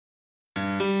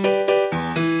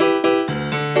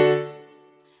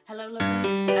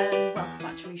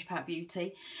Rougepout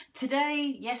Beauty.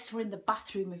 Today, yes, we're in the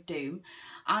bathroom of doom,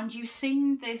 and you've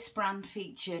seen this brand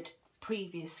featured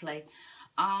previously.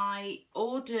 I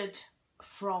ordered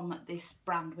from this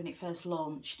brand when it first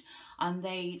launched, and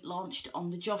they launched on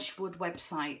the Josh Wood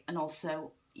website, and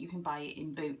also you can buy it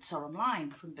in Boots or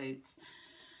online from Boots.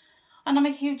 And I'm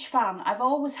a huge fan. I've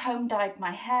always home dyed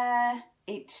my hair.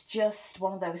 It's just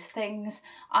one of those things.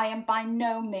 I am by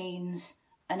no means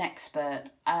an expert.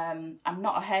 I'm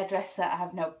not a hairdresser. I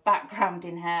have no background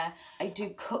in hair. I do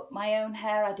cut my own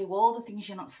hair. I do all the things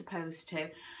you're not supposed to.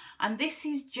 And this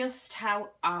is just how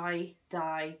I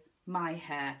dye my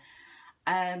hair.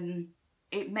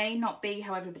 It may not be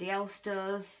how everybody else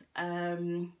does.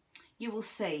 You will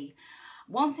see.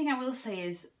 One thing I will say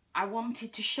is I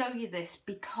wanted to show you this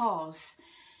because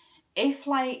if,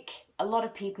 like a lot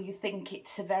of people, you think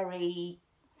it's a very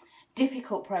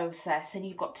difficult process and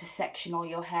you've got to section all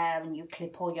your hair and you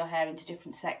clip all your hair into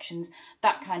different sections,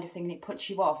 that kind of thing, and it puts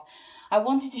you off, I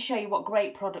wanted to show you what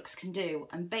great products can do.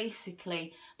 And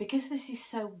basically, because this is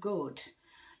so good,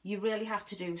 you really have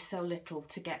to do so little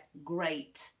to get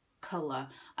great colour,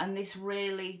 and this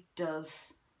really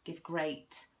does give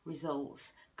great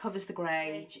results. Covers the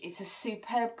grey, it's a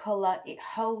superb colour, it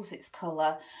holds its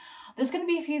colour. There's going to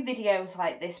be a few videos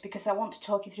like this because I want to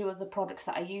talk you through other products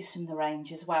that I use from the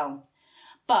range as well.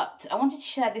 But I wanted to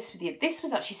share this with you. This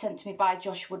was actually sent to me by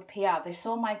Josh Wood PR. They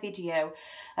saw my video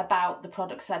about the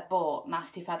products I'd bought and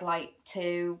asked if I'd like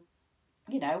to,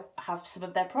 you know, have some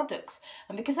of their products.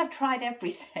 And because I've tried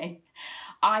everything,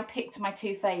 I picked my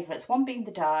two favourites, one being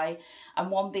the dye and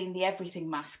one being the everything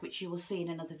mask, which you will see in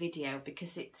another video,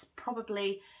 because it's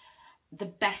probably the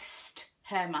best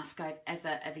hair mask I've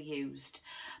ever used.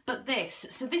 But this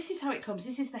is how it comes.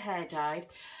 This is the hair dye.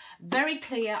 Very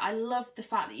clear. I love the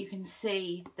fact that you can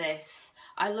see this.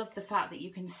 I love the fact that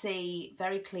you can see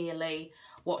very clearly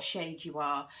what shade you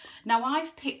are. Now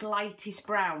I've picked lightest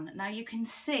brown. Now you can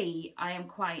see I am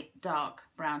quite dark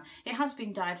brown. It has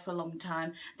been dyed for a long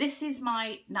time. This is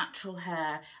my natural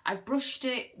hair. I've brushed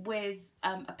it with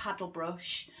a paddle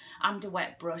brush and a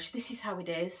wet brush. This is how it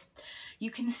is.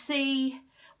 You can see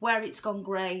where it's gone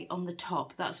grey on the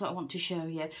top. That's what I want to show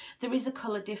you. There is a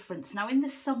colour difference. Now in the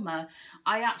summer,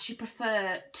 I actually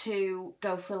prefer to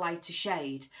go for a lighter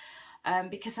shade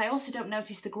because I also don't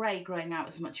notice the grey growing out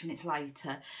as much when it's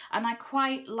lighter. And I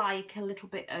quite like a little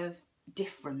bit of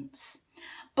difference.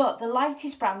 But the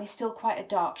lightest brown is still quite a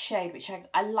dark shade, which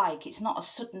I like. It's not a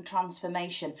sudden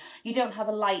transformation. You don't have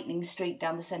a lightning streak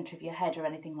down the centre of your head or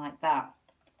anything like that.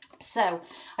 So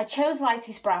I chose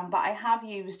lightest brown, but I have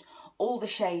used all the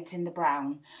shades in the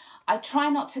brown. I try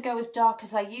not to go as dark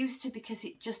as I used to because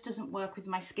it just doesn't work with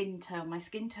my skin tone. My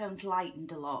skin tone's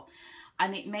lightened a lot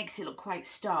and it makes it look quite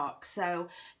stark. So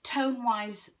tone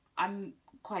wise, I'm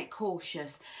quite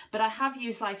cautious, but I have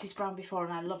used lightest brown before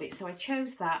and I love it, so I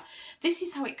chose that. This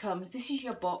is how it comes. This is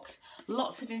your box,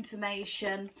 lots of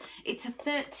information. It's a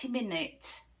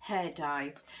 30-minute hair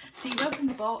dye. So you open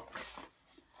the box.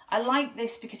 I like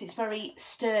this because it's very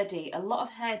sturdy. A lot of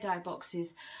hair dye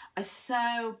boxes are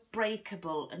so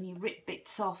breakable and you rip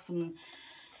bits off and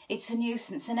it's a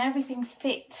nuisance, and everything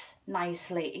fits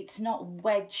nicely. It's not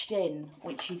wedged in,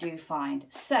 which you do find.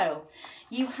 So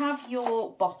you have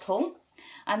your bottle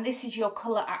and this is your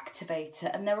colour activator,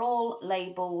 and they're all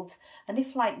labelled, and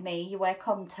if like me you wear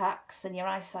contacts and your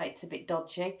eyesight's a bit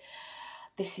dodgy,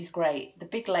 this is great. The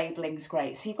big labelling's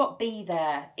great. So you've got B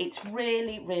there. It's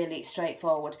really, really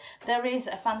straightforward. There is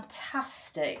a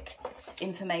fantastic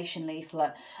information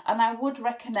leaflet and I would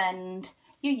recommend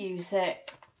you use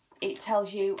it. It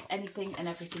tells you anything and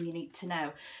everything you need to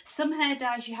know. Some hair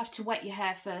dyes you have to wet your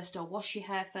hair first or wash your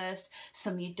hair first.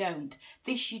 Some you don't.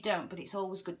 This you don't, but it's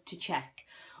always good to check.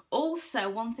 Also,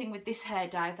 one thing with this hair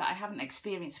dye that I haven't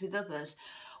experienced with others,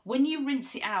 when you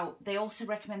rinse it out, they also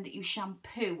recommend that you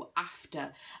shampoo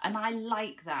after. And I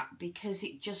like that because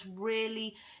it just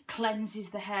really cleanses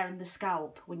the hair and the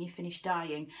scalp when you finish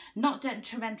dyeing. Not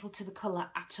detrimental to the colour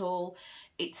at all.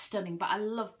 It's stunning, but I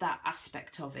love that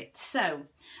aspect of it. So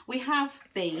we have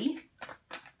B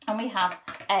and we have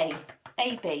A.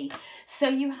 AB. So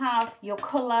you have your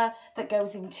colour that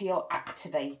goes into your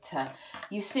activator.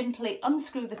 You simply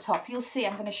unscrew the top. You'll see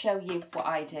I'm going to show you what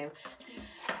I do.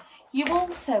 You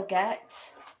also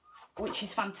get, which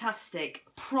is fantastic,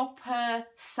 proper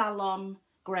salon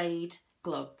grade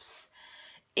gloves.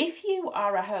 If you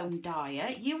are a home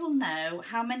dyer, you will know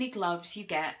how many gloves you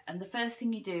get, and the first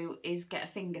thing you do is get a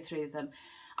finger through them.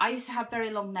 I used to have very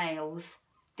long nails.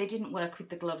 They didn't work with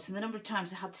the gloves, and the number of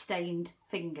times I had stained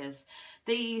fingers.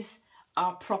 These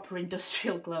are proper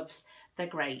industrial gloves. They're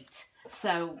great.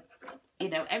 So, you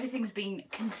know, everything's been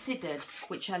considered,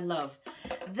 which I love.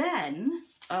 Then,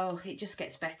 oh, it just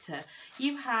gets better.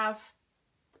 You have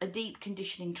a deep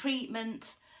conditioning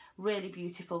treatment, really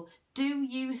beautiful. Do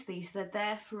use these, they're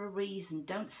there for a reason.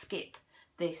 Don't skip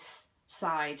this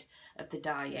side of the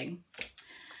dyeing.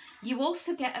 You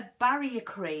also get a barrier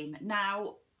cream.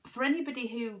 Now, for anybody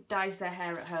who dyes their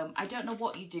hair at home, I don't know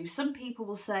what you do. Some people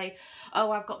will say,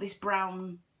 oh, I've got this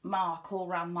brown mark all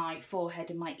around my forehead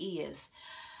and my ears.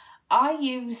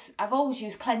 I've always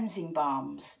used cleansing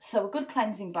balms. So a good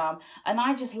cleansing balm, and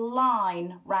I just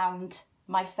line round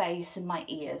my face and my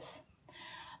ears.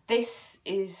 This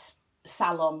is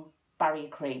Salon barrier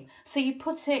cream. So you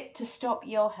put it to stop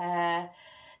your hair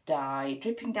dye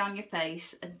dripping down your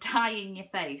face and dyeing your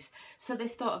face. So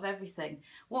they've thought of everything.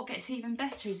 What gets even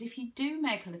better is if you do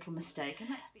make a little mistake, and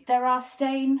there are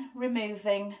stain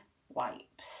removing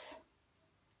wipes.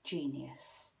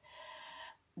 Genius.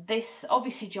 This,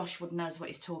 obviously Josh would knows what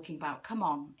he's talking about. Come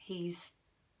on, he's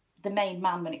the main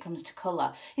man when it comes to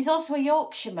colour. He's also a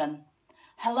Yorkshireman.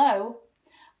 Hello.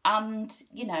 And,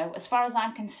 you know, as far as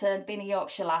I'm concerned, being a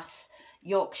Yorkshire lass,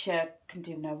 Yorkshire can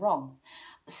do no wrong.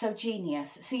 So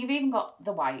genius. So you've even got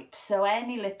the wipes. So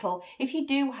any little, if you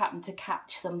do happen to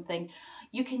catch something,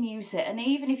 you can use it. And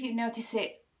even if you notice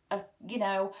it, you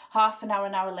know, half an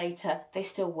hour later, they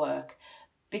still work,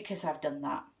 because I've done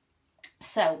that.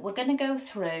 So we're going to go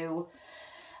through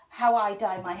how I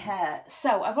dye my hair.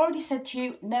 So I've already said to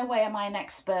you, no way am I an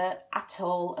expert at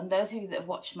all. And those of you that have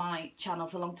watched my channel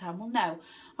for a long time will know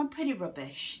I'm pretty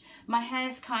rubbish. My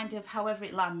hair's kind of however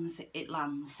it lands, it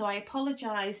lands. So I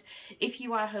apologise if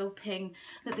you are hoping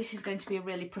that this is going to be a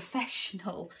really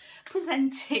professional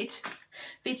presented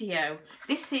video.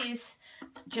 This is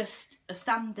just a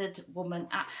standard woman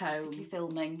at home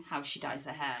filming how she dyes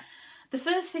her hair. The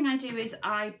first thing I do is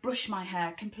I brush my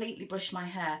hair, completely brush my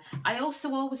hair. I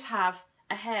also always have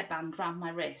a hairband around my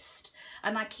wrist,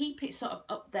 and I keep it sort of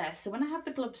up there. So when I have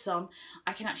the gloves on,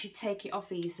 I can actually take it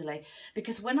off easily,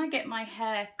 because when I get my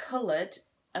hair coloured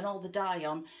and all the dye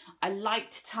on, I like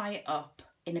to tie it up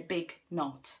in a big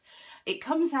knot. It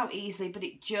comes out easily, but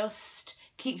it just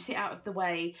keeps it out of the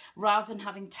way rather than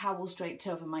having towels draped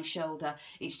over my shoulder.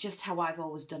 It's just how I've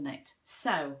always done it.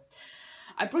 So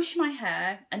I brush my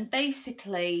hair, and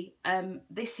basically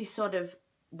this is sort of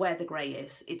where the grey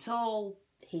is. It's all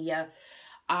here.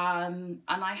 And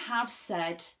I have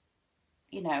said,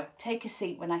 you know, take a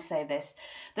seat when I say this,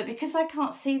 that because I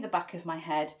can't see the back of my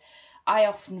head, I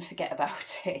often forget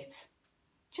about it.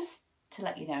 Just to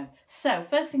let you know. So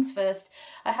first things first,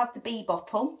 I have the B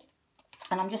bottle,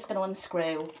 and I'm just going to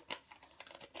unscrew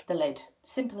the lid.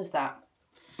 Simple as that.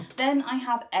 Then I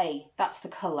have A, that's the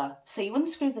colour. So you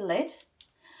unscrew the lid,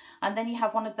 and then you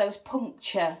have one of those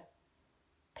puncture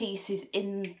pieces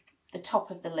in the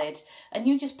top of the lid, and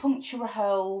you just puncture a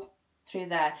hole through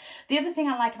there. The other thing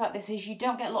I like about this is you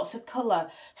don't get lots of colour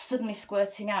suddenly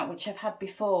squirting out, which I've had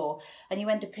before, and you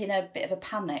end up in a bit of a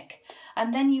panic.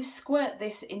 And then you squirt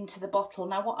this into the bottle.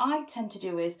 Now what I tend to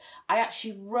do is I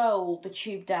actually roll the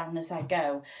tube down as I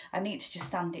go. I need to just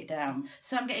stand it down.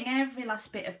 So I'm getting every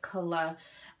last bit of colour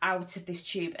out of this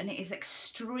tube, and it is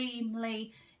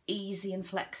extremely easy and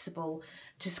flexible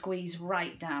to squeeze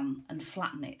right down and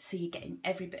flatten it, so you're getting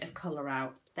every bit of colour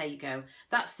out. There you go.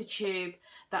 That's the tube.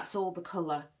 That's all the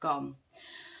colour gone.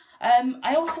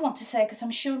 I also want to say, because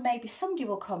I'm sure maybe somebody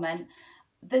will comment,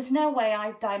 there's no way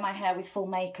I dye my hair with full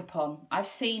makeup on. I've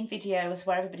seen videos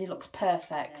where everybody looks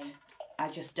perfect. I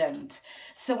just don't.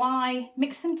 So I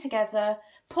mix them together,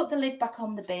 put the lid back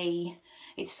on the B.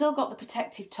 It's still got the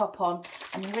protective top on,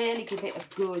 and really give it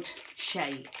a good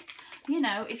shake. You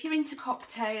know, if you're into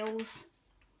cocktails,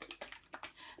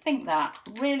 think that.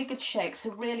 Really good shake,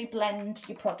 so really blend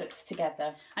your products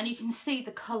together. And you can see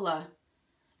the colour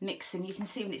mixing. You can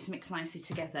see when it's mixed nicely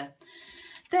together.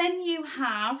 Then you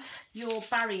have your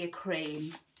barrier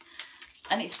cream.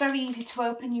 And it's very easy to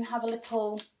open. You have a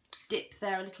little dip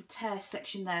there, a little tear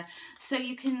section there. So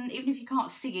you can, even if you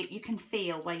can't see it, you can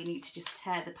feel where you need to just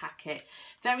tear the packet.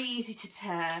 Very easy to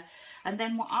tear. And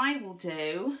then what I will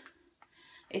do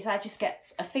is I just get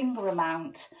a finger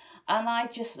amount, and I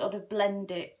just sort of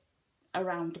blend it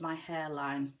around my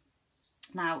hairline.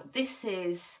 Now this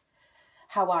is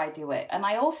how I do it, and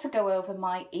I also go over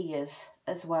my ears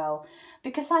as well,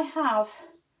 because I have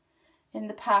in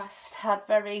the past had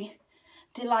very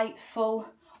delightful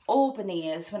auburn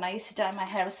ears. When I used to dye my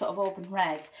hair a sort of auburn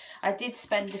red, I did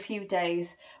spend a few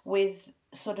days with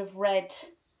sort of red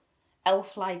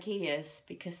elf-like ears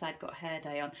because I'd got hair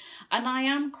dye on, and I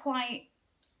am quite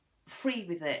free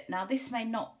with it. Now this may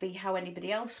not be how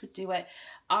anybody else would do it.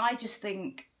 I just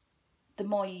think the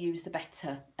more you use the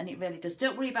better, and it really does.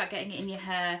 Don't worry about getting it in your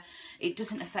hair. It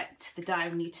doesn't affect the dye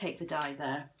when you take the dye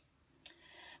there.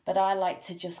 But I like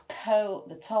to just coat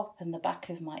the top and the back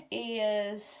of my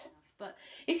ears. But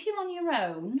if you're on your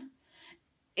own,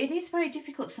 it is very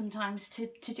difficult sometimes to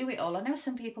do it all. I know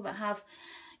some people that have,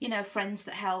 you know, friends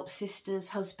that help, sisters,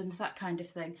 husbands, that kind of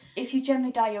thing. If you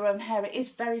generally dye your own hair, it is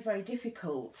very, very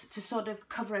difficult to sort of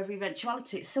cover every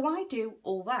eventuality. So I do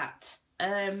all that.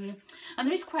 And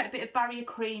there is quite a bit of barrier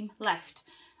cream left,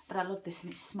 but I love this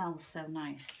and it smells so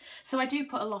nice. So I do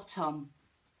put a lot on.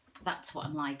 That's what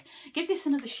I'm like. Give this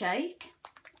another shake.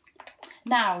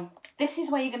 Now, this is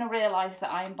where you're going to realise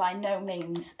that I am by no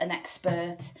means an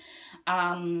expert,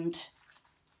 and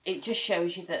it just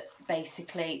shows you that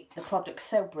basically the product's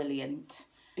so brilliant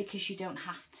because you don't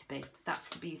have to be. That's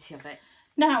the beauty of it.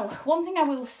 Now, one thing I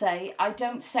will say, I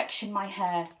don't section my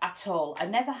hair at all. I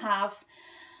never have.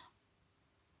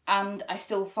 And I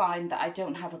still find that I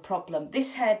don't have a problem.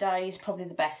 This hair dye is probably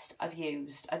the best I've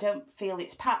used. I don't feel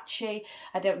it's patchy.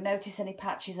 I don't notice any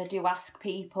patches. I do ask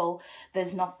people.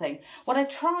 There's nothing. What I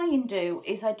try and do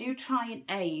is I do try and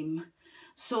aim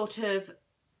sort of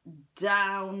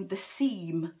down the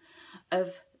seam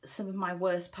of some of my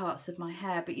worst parts of my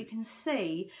hair. But you can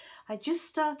see I just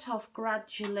start off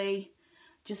gradually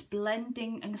just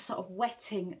blending and sort of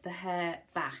wetting the hair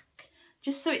back,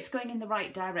 just so it's going in the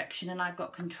right direction and I've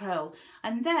got control.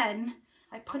 And then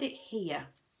I put it here.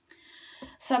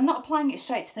 So I'm not applying it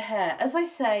straight to the hair. As I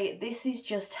say, this is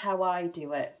just how I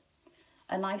do it.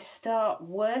 And I start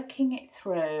working it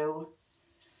through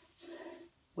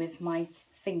with my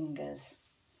fingers.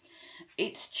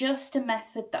 It's just a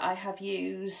method that I have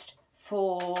used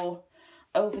for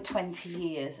over 20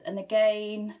 years. And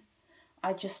again,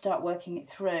 I just start working it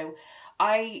through.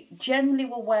 I generally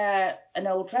will wear an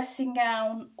old dressing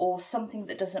gown or something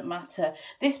that doesn't matter.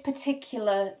 This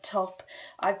particular top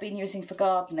I've been using for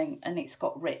gardening and it's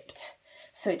got ripped,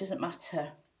 so it doesn't matter.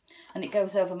 And it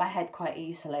goes over my head quite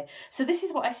easily. So this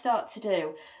is what I start to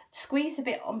do. Squeeze a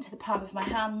bit onto the palm of my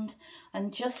hand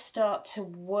and just start to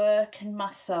work and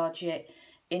massage it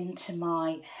into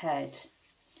my head.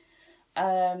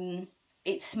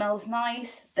 It smells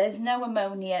nice. There's no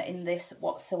ammonia in this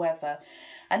whatsoever.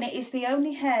 And it is the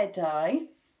only hair dye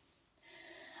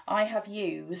I have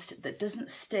used that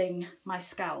doesn't sting my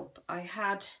scalp. I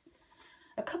had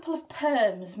a couple of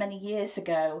perms many years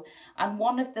ago and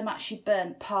one of them actually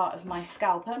burnt part of my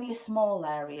scalp, only a small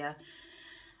area.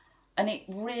 And it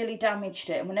really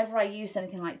damaged it. And whenever I used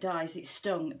anything like dyes, it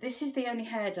stung. This is the only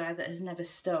hair dye that has never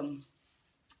stung.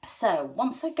 So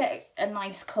once I get a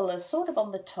nice colour sort of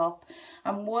on the top,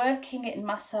 I'm working it and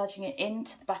massaging it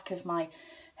into the back of my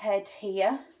head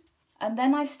here. And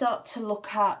then I start to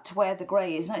look at where the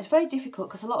grey is. Now it's very difficult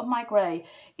because a lot of my grey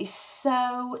is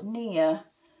so near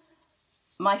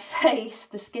my face,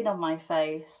 the skin on my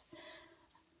face.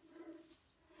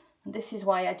 And this is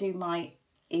why I do my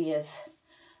ears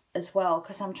as well,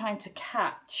 because I'm trying to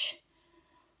catch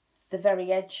the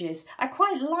very edges. I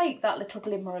quite like that little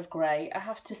glimmer of grey, I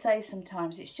have to say.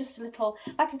 Sometimes it's just a little,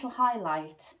 like a little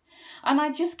highlight. And I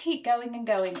just keep going and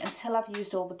going until I've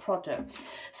used all the product.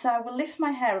 So I will lift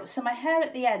my hair up. So my hair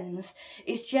at the ends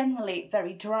is generally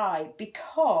very dry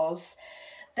because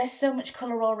there's so much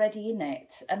colour already in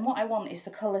it. And what I want is the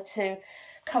colour to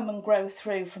come and grow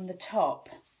through from the top.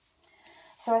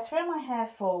 So I throw my hair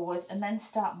forward and then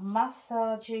start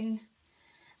massaging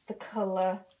the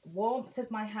colour. Warmth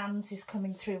of my hands is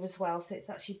coming through as well, so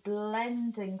it's actually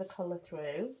blending the colour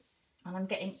through. And I'm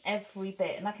getting every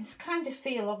bit, and I can kind of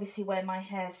feel obviously where my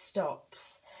hair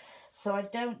stops. So I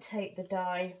don't take the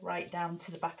dye right down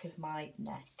to the back of my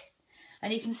neck.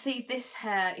 And you can see this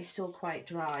hair is still quite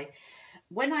dry.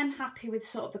 When I'm happy with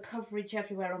sort of the coverage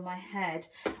everywhere on my head,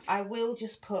 I will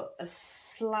just put a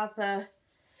slather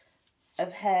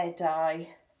of hair dye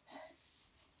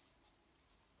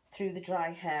through the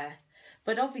dry hair.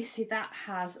 But obviously that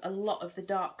has a lot of the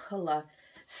dark colour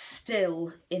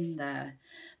still in there.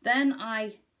 Then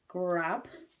I grab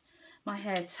my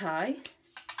hair tie,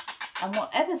 and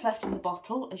whatever's left in the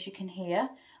bottle, as you can hear,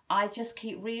 I just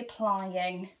keep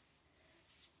reapplying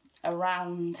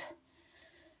around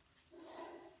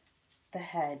the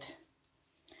head.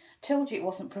 Told you it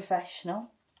wasn't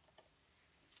professional,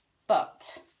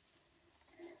 but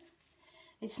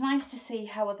it's nice to see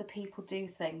how other people do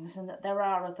things and that there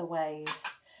are other ways.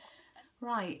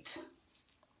 Right.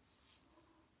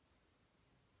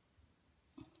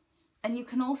 And you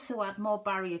can also add more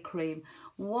barrier cream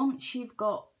once you've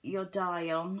got your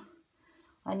dye on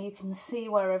and you can see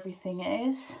where everything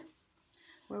is.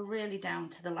 we're really down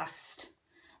to the last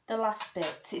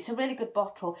bit. It's a really good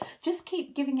bottle. Just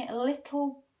keep giving it a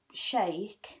little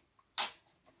shake,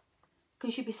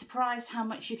 because you'd be surprised how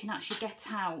much you can actually get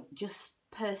out. Just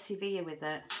persevere with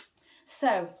it.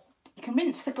 So you can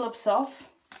rinse the gloves off.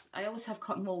 I always have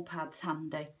cotton wool pads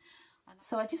handy.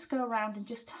 So I just go around and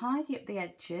just tidy up the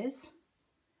edges.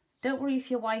 Don't worry if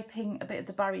you're wiping a bit of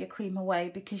the barrier cream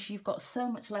away, because you've got so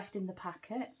much left in the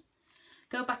packet.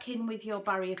 Go back in with your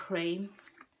barrier cream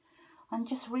and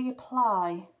just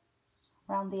reapply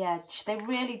around the edge. They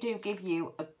really do give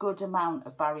you a good amount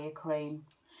of barrier cream.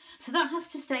 So that has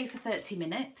to stay for 30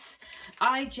 minutes.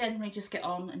 I generally just get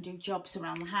on and do jobs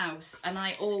around the house, and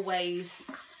I always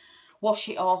wash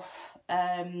it off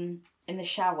in the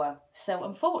shower. So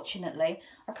unfortunately,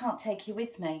 I can't take you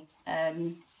with me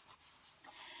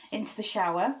into the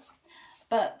shower.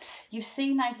 But you've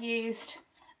seen I've used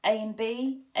A and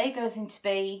B. A goes into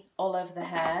B all over the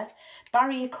hair.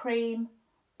 Barrier cream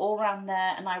all around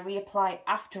there, and I reapply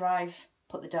after I've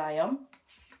put the dye on.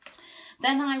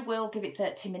 Then I will give it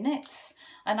 30 minutes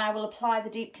and I will apply the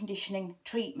deep conditioning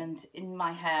treatment in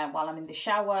my hair while I'm in the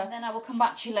shower. And then I will come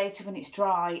back to you later when it's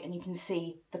dry and you can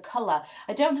see the colour.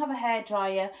 I don't have a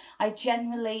hairdryer. I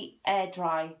generally air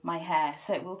dry my hair,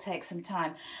 so it will take some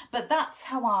time. But that's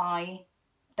how I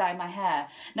dye my hair.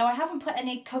 Now, I haven't put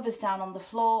any covers down on the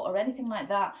floor or anything like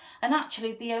that, and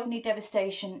actually the only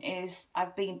devastation is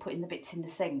I've been putting the bits in the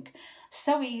sink.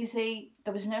 So easy,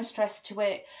 there was no stress to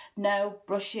it, no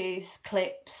brushes,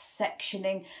 clips,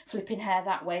 sectioning, flipping hair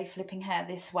that way, flipping hair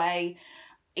this way.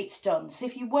 It's done. So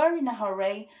if you were in a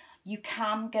hurry, you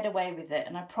can get away with it,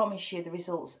 and I promise you the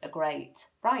results are great.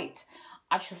 Right,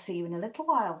 I shall see you in a little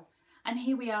while. And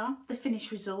here we are, the finished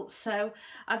results. So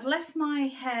I've left my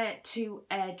hair to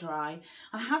air dry.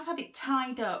 I have had it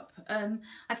tied up.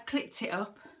 I've clipped it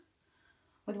up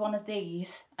with one of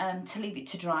these to leave it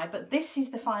to dry, but this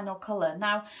is the final colour.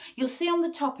 Now you'll see on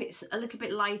the top it's a little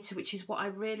bit lighter, which is what I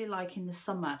really like in the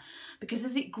summer, because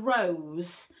as it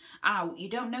grows out you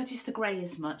don't notice the grey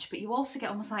as much, but you also get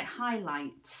almost like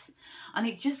highlights, and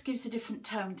it just gives a different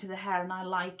tone to the hair, and I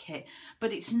like it,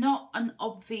 but it's not an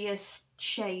obvious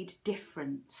shade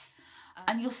difference.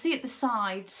 And you'll see at the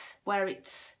sides where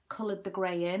it's coloured the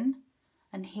grey in,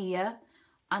 and here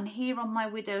on my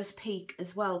widow's peak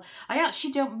as well. I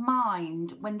actually don't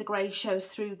mind when the grey shows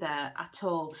through there at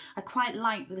all. I quite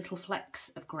like the little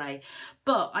flecks of grey,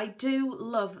 but I do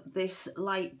love this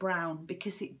light brown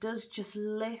because it does just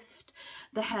lift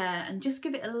the hair and just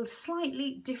give it a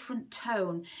slightly different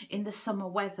tone in the summer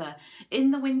weather.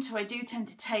 In the winter I do tend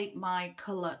to take my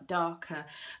colour darker,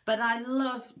 but I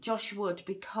love Josh Wood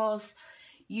because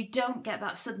you don't get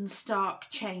that sudden stark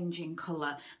change in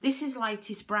colour. This is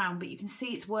lightest brown, but you can see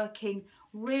it's working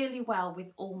really well with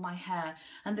all my hair,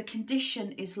 and the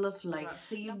condition is lovely.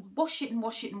 So you wash it and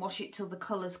wash it and wash it till the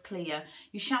colour's clear.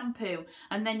 You shampoo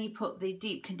and then you put the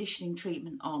deep conditioning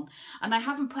treatment on, and I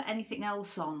haven't put anything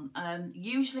else on.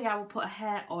 Usually I will put a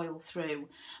hair oil through,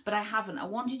 but I haven't. I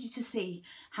wanted you to see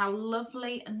how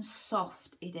lovely and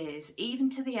soft it is. Even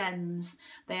to the ends,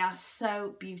 they are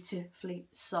so beautifully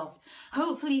soft.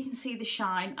 Hopefully you can see the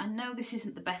shine. I know this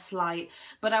isn't the best light,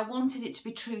 but I wanted it to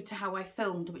be true to how I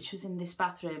filmed, which was in this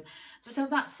bathroom. So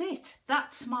that's it.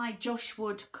 That's my Josh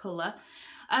Wood colour.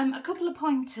 A couple of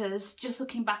pointers, just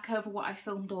looking back over what I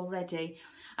filmed already.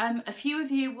 A few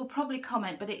of you will probably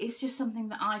comment, but it is just something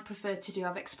that I prefer to do.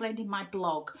 I've explained in my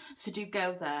blog, so do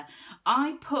go there.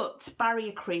 I put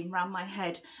barrier cream around my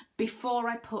head before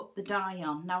I put the dye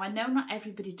on. Now I know not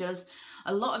everybody does.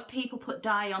 A lot of people put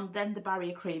dye on, then the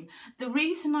barrier cream. The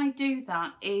reason I do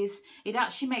that is it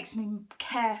actually makes me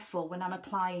careful when I'm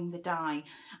applying the dye.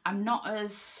 I'm not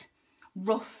as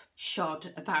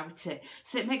roughshod about it,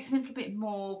 so it makes me a little bit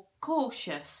more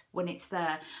cautious when it's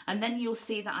there, and then you'll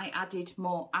see that I added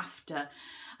more after.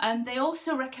 They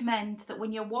also recommend that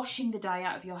when you're washing the dye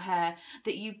out of your hair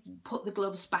that you put the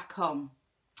gloves back on,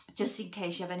 just in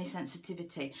case you have any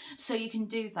sensitivity, so you can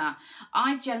do that.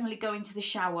 I generally go into the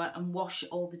shower and wash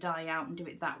all the dye out and do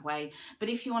it that way, but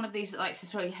if you're one of these that likes to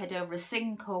throw your head over a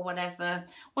sink or whatever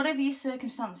your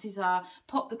circumstances are,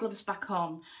 pop the gloves back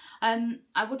on.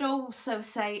 I would also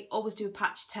say always do a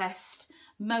patch test.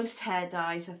 Most hair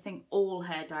dyes, I think all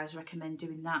hair dyes recommend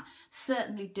doing that.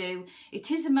 Certainly do. It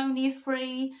is ammonia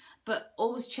free, but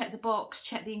always check the box,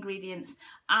 check the ingredients,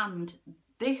 and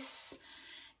this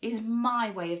is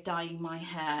my way of dyeing my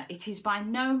hair. It is by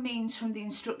no means from the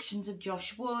instructions of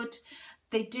Josh Wood.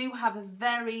 They do have a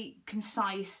very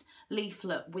concise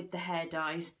leaflet with the hair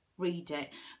dyes. Read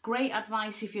it. Great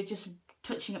advice if you're just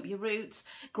touching up your roots.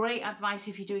 Great advice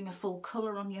if you're doing a full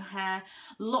colour on your hair.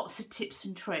 Lots of tips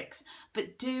and tricks,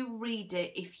 but do read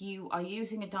it if you are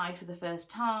using a dye for the first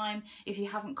time, if you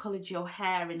haven't coloured your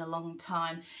hair in a long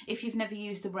time, if you've never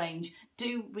used the range.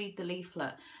 Do read the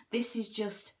leaflet. This is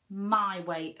just my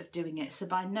way of doing it, so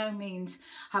by no means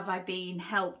have I been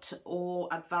helped or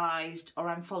advised, or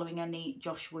I'm following any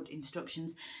Josh Wood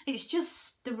instructions. It's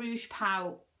just the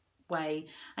Rougepout way,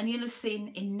 and you'll have seen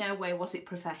in no way was it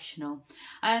professional.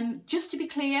 Just to be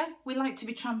clear, we like to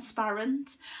be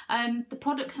transparent. The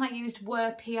products I used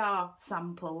were PR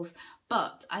samples,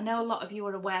 but I know a lot of you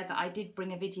are aware that I did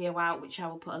bring a video out, which I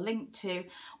will put a link to,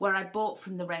 where I bought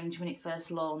from the range when it first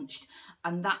launched,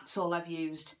 and that's all I've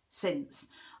used since.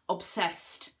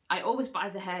 Obsessed. I always buy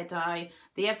the hair dye,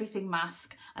 the everything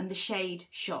mask, and the shade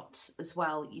shots as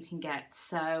well you can get.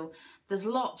 So there's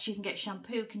lots. You can get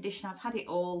shampoo, conditioner, I've had it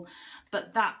all,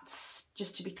 but that's,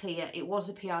 just to be clear, it was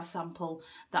a PR sample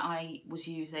that I was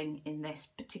using in this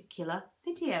particular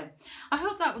video. I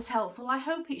hope that was helpful. I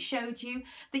hope it showed you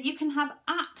that you can have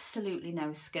absolutely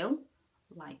no skill,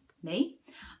 like me,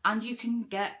 and you can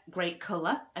get great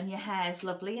colour and your hair's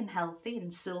lovely and healthy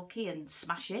and silky and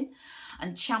smashing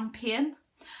and champion.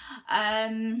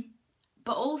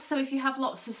 But also, if you have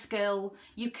lots of skill,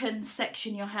 you can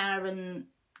section your hair and,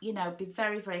 you know, be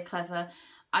very, very clever.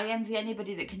 I envy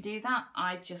anybody that can do that.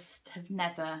 I just have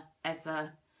never,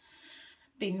 ever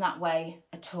been that way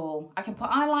at all. I can put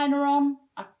eyeliner on,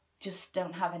 I just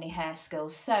don't have any hair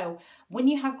skills. So when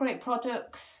you have great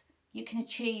products, you can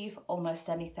achieve almost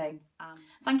anything.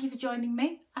 Thank you for joining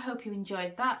me. I hope you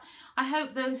enjoyed that. I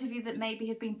hope those of you that maybe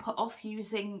have been put off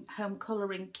using home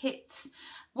colouring kits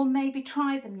will maybe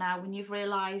try them now when you've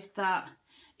realised that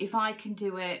if I can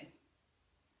do it,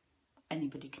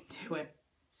 anybody can do it.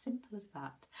 Simple as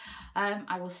that.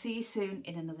 I will see you soon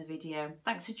in another video.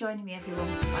 Thanks for joining me, everyone.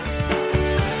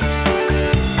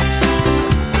 Bye.